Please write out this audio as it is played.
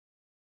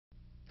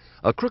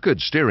A crooked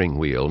steering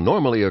wheel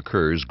normally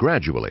occurs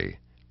gradually,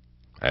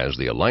 as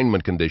the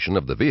alignment condition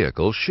of the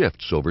vehicle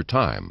shifts over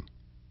time.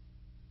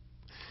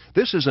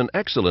 This is an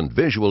excellent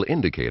visual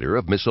indicator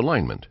of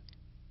misalignment.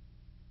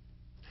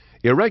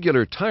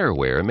 Irregular tire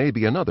wear may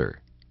be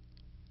another.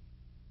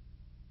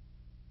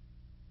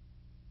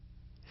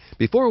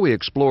 Before we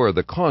explore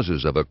the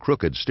causes of a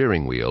crooked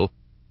steering wheel,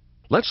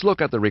 let's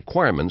look at the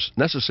requirements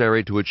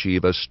necessary to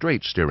achieve a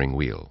straight steering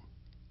wheel.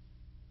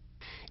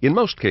 In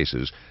most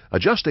cases,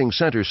 adjusting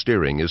center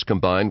steering is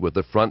combined with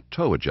the front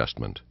toe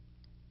adjustment.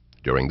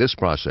 During this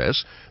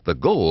process, the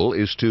goal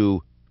is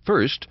to,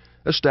 first,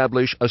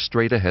 establish a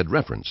straight-ahead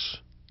reference.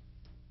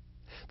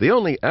 The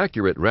only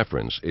accurate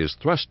reference is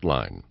thrust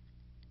line.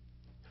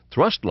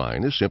 Thrust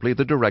line is simply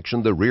the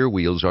direction the rear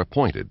wheels are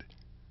pointed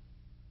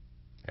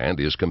and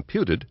is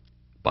computed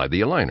by the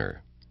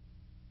aligner.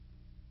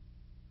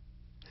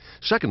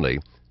 Secondly,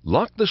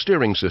 lock the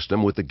steering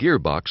system with the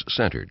gearbox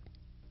centered.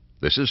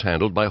 This is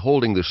handled by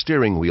holding the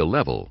steering wheel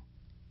level.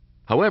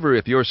 However,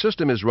 if your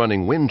system is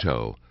running wind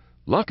toe,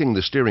 locking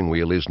the steering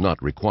wheel is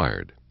not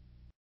required.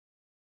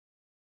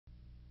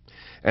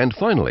 And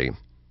finally,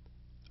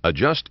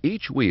 adjust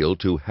each wheel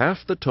to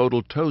half the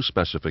total toe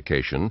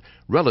specification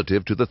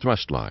relative to the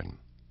thrust line.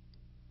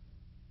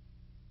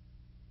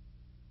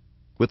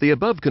 With the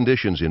above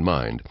conditions in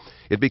mind,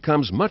 it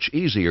becomes much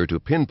easier to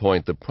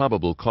pinpoint the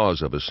probable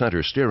cause of a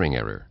center steering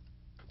error.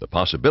 The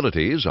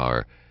possibilities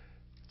are: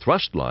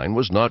 thrust line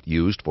was not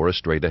used for a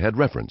straight-ahead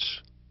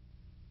reference.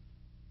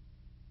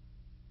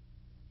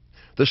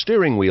 The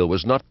steering wheel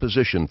was not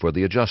positioned for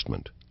the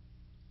adjustment.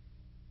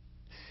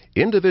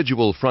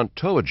 Individual front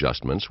toe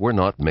adjustments were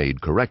not made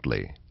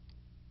correctly.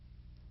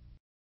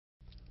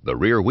 The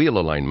rear wheel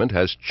alignment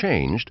has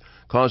changed,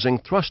 causing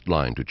thrust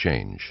line to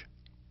change.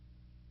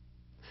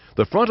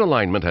 The front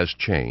alignment has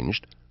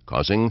changed,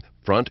 causing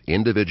front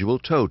individual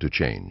toe to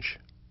change.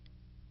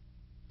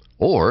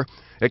 Or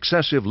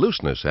excessive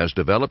looseness has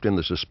developed in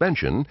the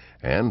suspension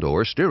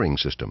and/or steering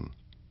system.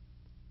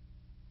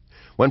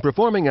 When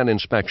performing an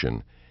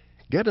inspection,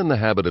 get in the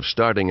habit of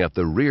starting at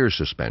the rear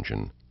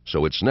suspension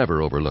so it's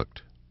never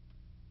overlooked.